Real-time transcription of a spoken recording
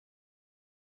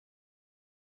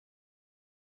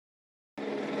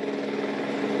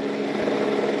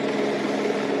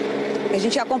A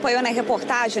gente acompanhou na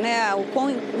reportagem, né, o quão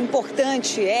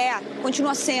importante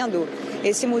continua sendo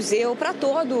esse museu para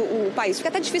todo o país. Fica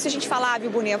até difícil a gente falar, viu,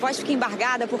 Boninha? A voz fica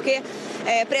embargada porque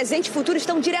presente e futuro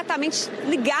estão diretamente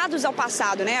ligados ao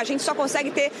passado, né? A gente só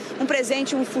consegue ter um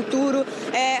presente e um futuro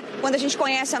quando a gente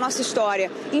conhece a nossa história.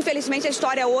 Infelizmente, a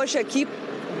história hoje aqui,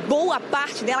 boa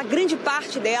parte dela, grande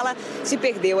parte dela se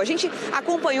perdeu. A gente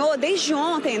acompanhou desde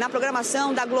ontem na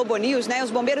programação da Globo News, né?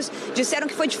 Os bombeiros disseram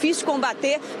que foi difícil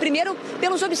combater, primeiro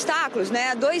pelos obstáculos,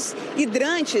 né? 2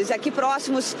 hidrantes aqui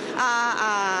próximos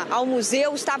ao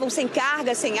museu estavam sem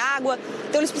carga, sem água,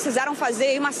 então eles precisaram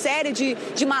fazer uma série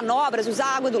de manobras,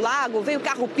 usar água do lago, veio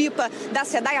carro-pipa da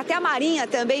SEDAI, até a Marinha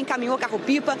também encaminhou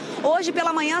carro-pipa. Hoje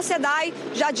pela manhã a SEDAI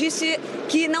já disse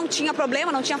que não tinha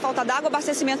problema, não tinha falta d'água, o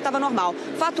abastecimento estava normal.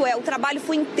 Fato o trabalho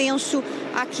foi intenso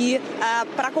aqui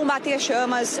para combater as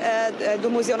chamas do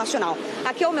Museu Nacional.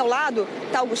 Aqui ao meu lado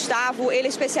está o Gustavo, ele é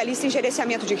especialista em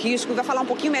gerenciamento de risco, vai falar um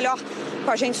pouquinho melhor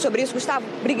com a gente sobre isso. Gustavo,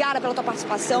 obrigada pela tua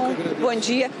participação, bom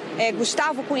dia.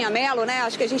 Gustavo Cunha Mello, né?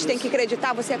 Acho que a gente tem que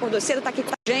acreditar, você acordou cedo, está aqui com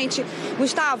a gente.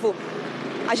 Gustavo,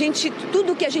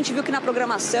 tudo que a gente viu aqui na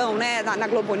programação, né, na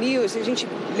Globo News, a gente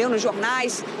leu nos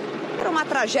jornais, era uma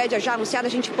tragédia já anunciada,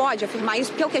 a gente pode afirmar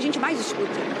isso, porque é o que a gente mais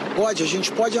escuta. A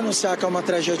gente pode anunciar que é uma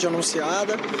tragédia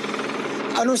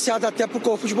anunciada até para o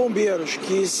Corpo de Bombeiros,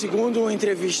 que segundo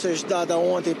entrevistas dadas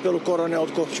ontem pelo coronel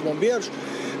do Corpo de Bombeiros,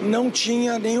 não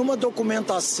tinha nenhuma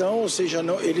documentação, ou seja,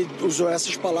 ele usou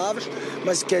essas palavras,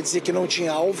 mas quer dizer que não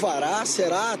tinha alvará,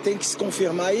 será? Tem que se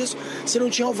confirmar isso. Se não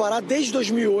tinha alvará desde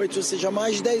 2008, ou seja, há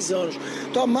mais de 10 anos.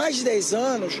 Então, há mais de 10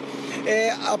 anos,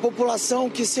 a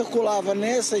população que circulava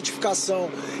nessa edificação,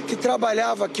 que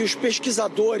trabalhava aqui, os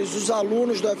pesquisadores, os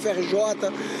alunos do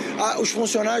FRJ, os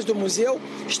funcionários do museu,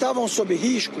 estavam sob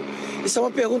risco? Isso é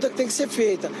uma pergunta que tem que ser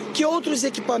feita. Que outros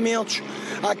equipamentos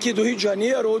aqui do Rio de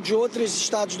Janeiro ou de outros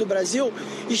estados do Brasil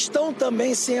estão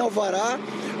também sem alvará,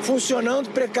 funcionando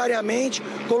precariamente,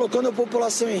 colocando a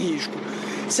população em risco?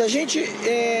 Se a gente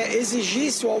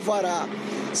exigisse o alvará,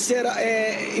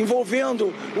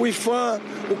 envolvendo o IFAM,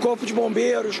 o Corpo de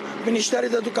Bombeiros, o Ministério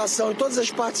da Educação e todas as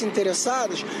partes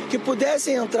interessadas, que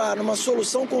pudessem entrar numa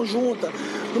solução conjunta,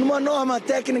 numa norma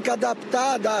técnica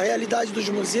adaptada à realidade dos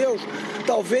museus,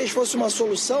 talvez fosse uma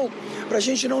solução para a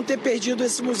gente não ter perdido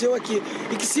esse museu aqui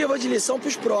e que sirva de lição para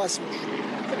os próximos.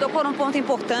 Você tocou num ponto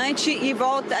importante e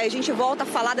a gente volta a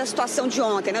falar da situação de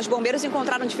ontem, né? Os bombeiros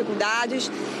encontraram dificuldades,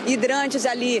 hidrantes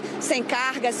ali sem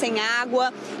carga, sem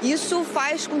água. Isso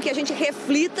faz com que a gente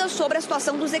reflita sobre a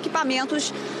situação dos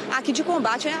equipamentos aqui de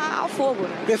combate ao fogo,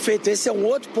 né? Perfeito, esse é um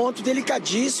outro ponto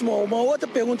delicadíssimo, uma outra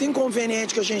pergunta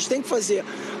inconveniente que a gente tem que fazer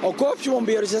ao Corpo de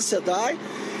Bombeiros e à SEDAI.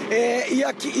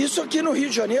 Isso aqui no Rio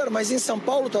de Janeiro, mas em São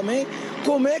Paulo também,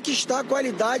 como é que está a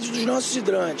qualidade dos nossos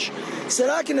hidrantes?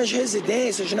 Será que nas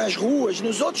residências, nas ruas,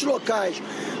 nos outros locais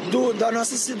da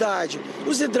nossa cidade,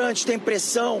 os hidrantes têm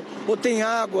pressão ou têm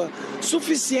água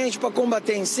suficiente para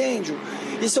combater incêndio?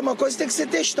 Isso é uma coisa que tem que ser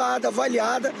testada,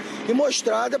 avaliada e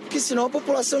mostrada, porque senão a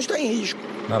população está em risco.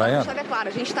 É claro,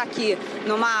 a gente está aqui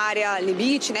numa área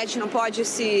limite, né? A gente não pode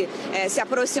se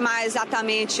aproximar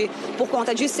exatamente por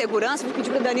conta de segurança. Vou pedir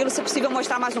para o Danilo, se possível,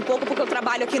 mostrar mais um pouco, porque o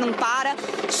trabalho aqui não para.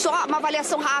 Só uma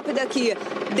avaliação rápida aqui.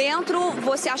 Dentro,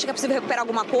 você acha que é possível recuperar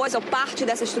alguma coisa ou parte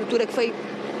dessa estrutura que foi,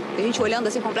 a gente olhando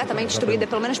assim, completamente destruída,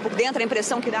 pelo menos por dentro, a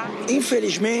impressão que dá?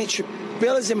 Infelizmente,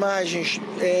 pelas imagens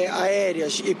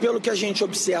aéreas e pelo que a gente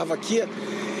observa aqui,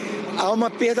 há uma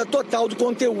perda total do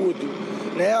conteúdo.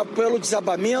 Pelo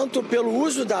desabamento, pelo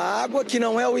uso da água, que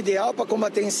não é o ideal para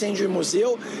combater incêndio em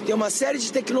museu. Tem uma série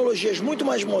de tecnologias muito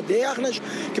mais modernas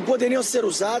que poderiam ser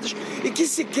usadas e que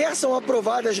sequer são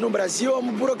aprovadas no Brasil. É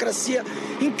uma burocracia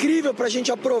incrível para a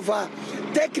gente aprovar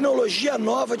tecnologia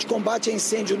nova de combate a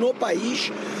incêndio no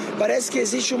país. Parece que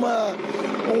existe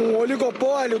um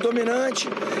oligopólio dominante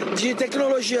de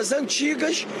tecnologias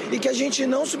antigas e que a gente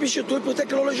não substitui por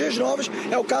tecnologias novas.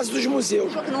 É o caso dos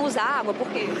museus. Você não usa água, por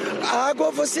quê? A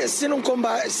água,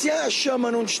 se a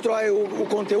chama não destrói o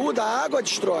conteúdo, a água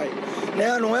destrói.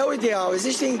 Não é o ideal.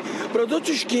 Existem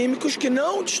produtos químicos que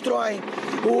não destroem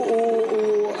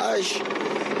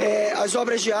as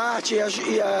obras de arte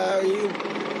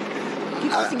que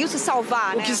conseguiu se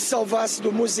salvar, o que se salvasse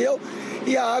do museu,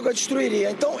 e a água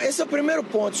destruiria. Então, esse é o primeiro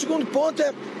ponto. O segundo ponto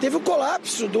teve o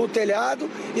colapso do telhado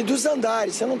e dos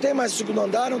andares. Você não tem mais o segundo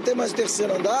andar, não tem mais o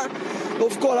terceiro andar.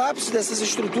 Houve colapso dessas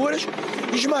estruturas,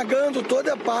 esmagando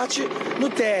toda a parte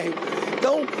no térreo.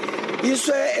 Então,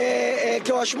 isso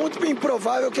que eu acho muito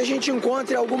improvável que a gente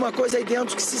encontre alguma coisa aí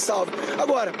dentro que se salve.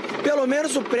 Agora, pelo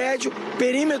menos o prédio, o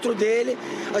perímetro dele,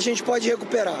 a gente pode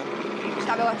recuperar.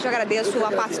 Gustavo, eu te agradeço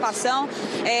a participação.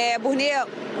 Burnier,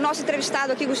 nosso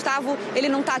entrevistado aqui, Gustavo, ele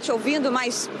não está te ouvindo,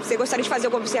 mas você gostaria de fazer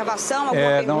alguma observação, alguma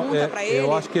pergunta para ele?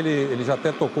 Eu acho que ele já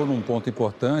até tocou num ponto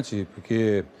importante,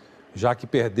 porque já que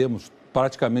perdemos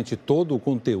praticamente todo o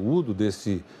conteúdo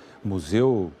desse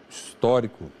museu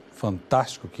histórico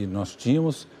fantástico que nós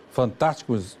tínhamos,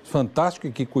 fantástico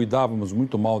e que cuidávamos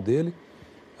muito mal dele,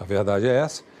 a verdade é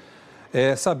essa,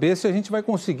 saber se a gente vai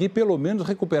conseguir pelo menos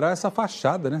recuperar essa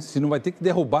fachada, né? Se não vai ter que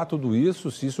derrubar tudo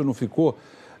isso, se isso não ficou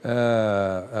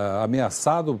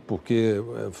ameaçado, porque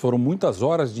foram muitas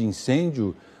horas de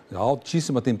incêndio,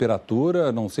 altíssima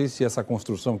temperatura, não sei se essa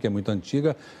construção que é muito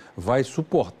antiga vai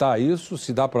suportar isso,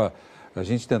 se dá para a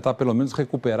gente tentar pelo menos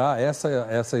recuperar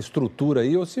essa estrutura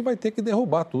aí, ou se vai ter que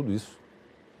derrubar tudo isso.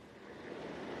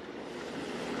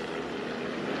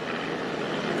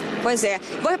 Pois é.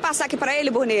 Vou repassar aqui para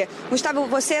ele, Burnet. Gustavo,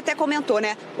 você até comentou,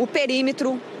 né? O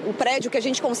perímetro, o prédio que a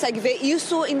gente consegue ver,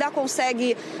 isso ainda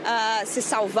consegue se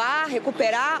salvar,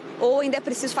 recuperar, ou ainda é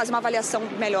preciso fazer uma avaliação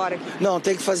melhor aqui? Não,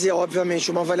 tem que fazer,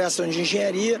 obviamente, uma avaliação de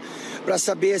engenharia para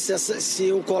saber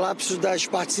se o colapso das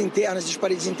partes internas, das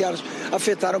paredes internas,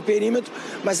 afetaram o perímetro,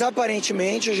 mas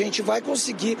aparentemente a gente vai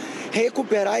conseguir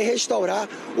recuperar e restaurar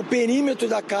o perímetro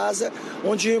da casa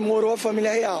onde morou a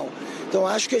família real. Então,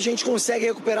 acho que a gente consegue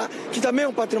recuperar, que também é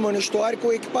um patrimônio histórico,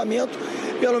 o equipamento,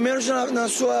 pelo menos na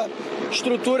sua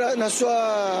estrutura, na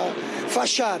sua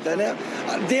fachada, né?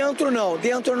 Dentro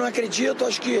eu não acredito,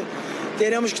 acho que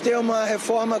teremos que ter uma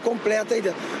reforma completa aí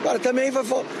dentro. Agora, também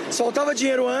faltava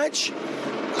dinheiro antes,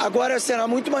 agora será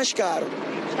muito mais caro.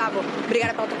 Gustavo,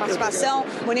 obrigada pela tua participação.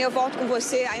 Burnet, eu volto com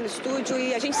você aí no estúdio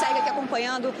e a gente segue aqui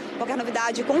acompanhando qualquer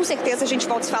novidade. Com certeza a gente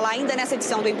volta a se falar ainda nessa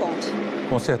edição do Encontro.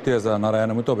 Com certeza,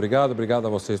 Narayana. Muito obrigado. Obrigado a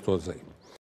vocês todos aí.